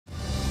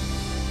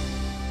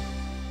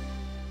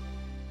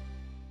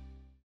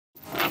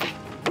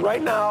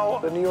Right now,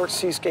 the New York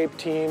Seascape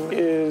team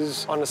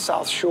is on the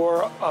south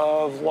shore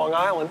of Long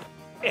Island,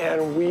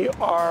 and we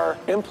are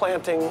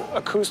implanting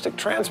acoustic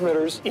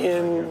transmitters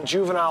in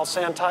juvenile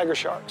sand tiger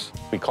sharks.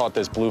 We caught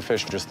this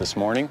bluefish just this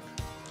morning.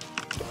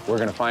 We're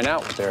gonna find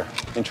out what they're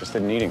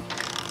interested in eating.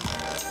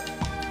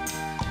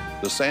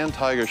 The sand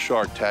tiger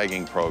shark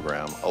tagging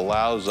program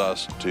allows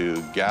us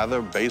to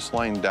gather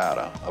baseline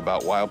data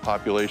about wild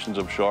populations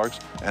of sharks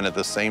and at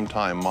the same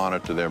time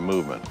monitor their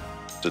movement,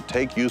 to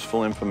take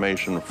useful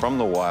information from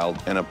the wild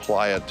and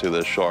apply it to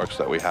the sharks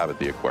that we have at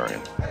the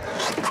aquarium.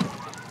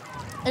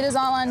 It is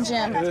all on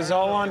Jim. It is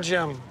all on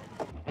Jim.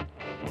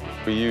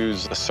 We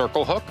use a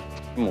circle hook,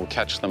 and we'll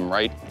catch them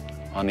right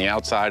on the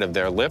outside of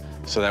their lip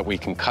so that we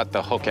can cut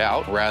the hook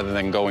out rather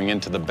than going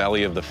into the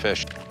belly of the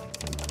fish.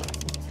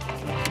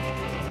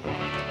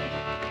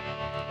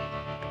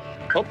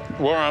 Oh,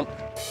 we're on.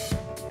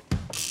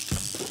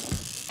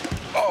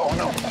 Oh,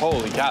 no.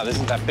 Holy cow, this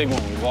is that big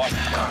one we lost.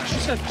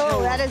 Gosh.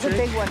 Oh, that is a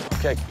big one.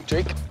 Okay,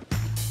 Jake.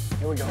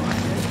 Here we go.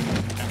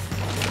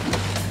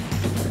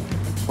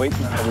 Wait,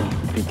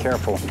 be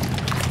careful.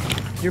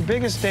 Your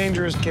biggest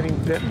danger is getting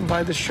bitten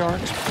by the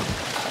sharks.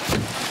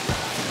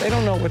 They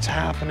don't know what's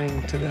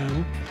happening to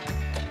them.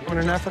 In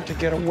an effort to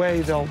get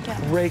away, they'll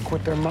rake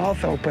with their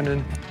mouth open,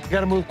 and you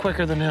gotta move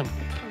quicker than him.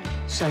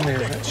 Send me a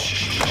bit.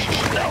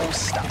 No,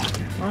 stop.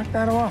 Knock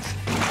that off.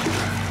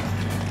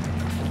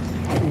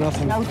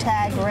 Nothing. No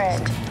tag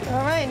red.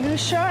 All right, new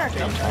shark.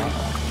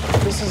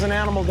 This is an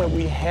animal that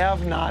we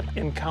have not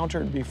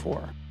encountered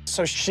before.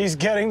 So she's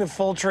getting the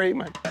full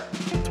treatment.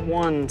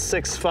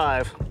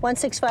 165.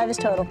 165 is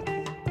total.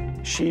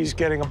 She's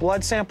getting a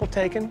blood sample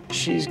taken.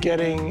 She's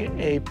getting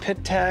a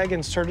pit tag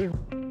inserted,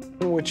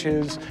 which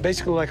is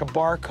basically like a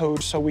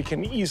barcode so we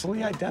can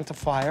easily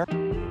identify her.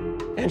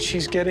 And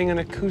she's getting an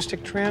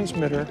acoustic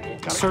transmitter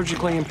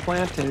surgically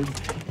implanted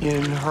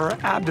in her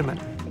abdomen.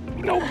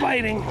 No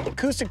biting.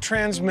 Acoustic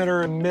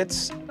transmitter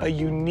emits a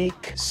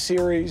unique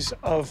series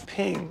of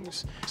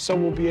pings, so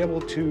we'll be able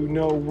to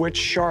know which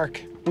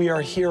shark we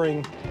are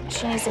hearing.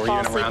 She needs to fall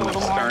asleep a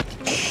little more.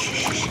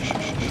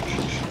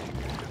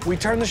 We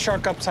turn the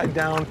shark upside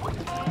down.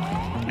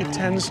 It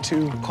tends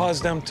to cause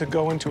them to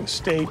go into a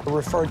state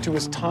referred to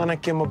as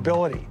tonic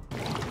immobility.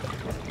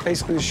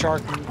 Basically, the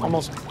shark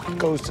almost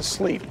goes to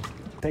sleep.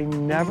 They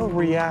never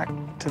react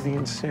to the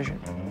incision.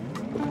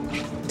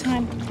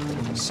 Time.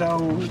 So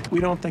we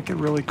don't think it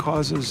really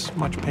causes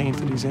much pain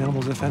to these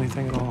animals, if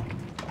anything at all.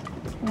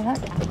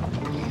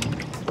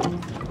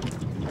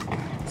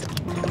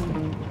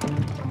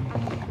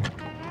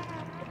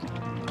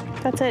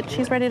 That's it.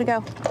 She's ready to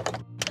go.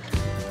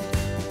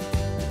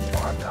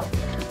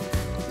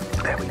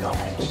 There we go.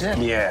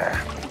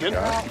 Yeah. Good.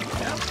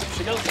 Yeah.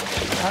 She goes.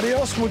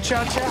 Adios,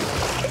 muchacha.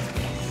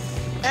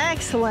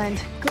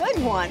 Excellent.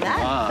 Good one.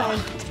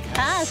 That's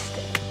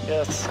fantastic.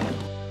 Yes.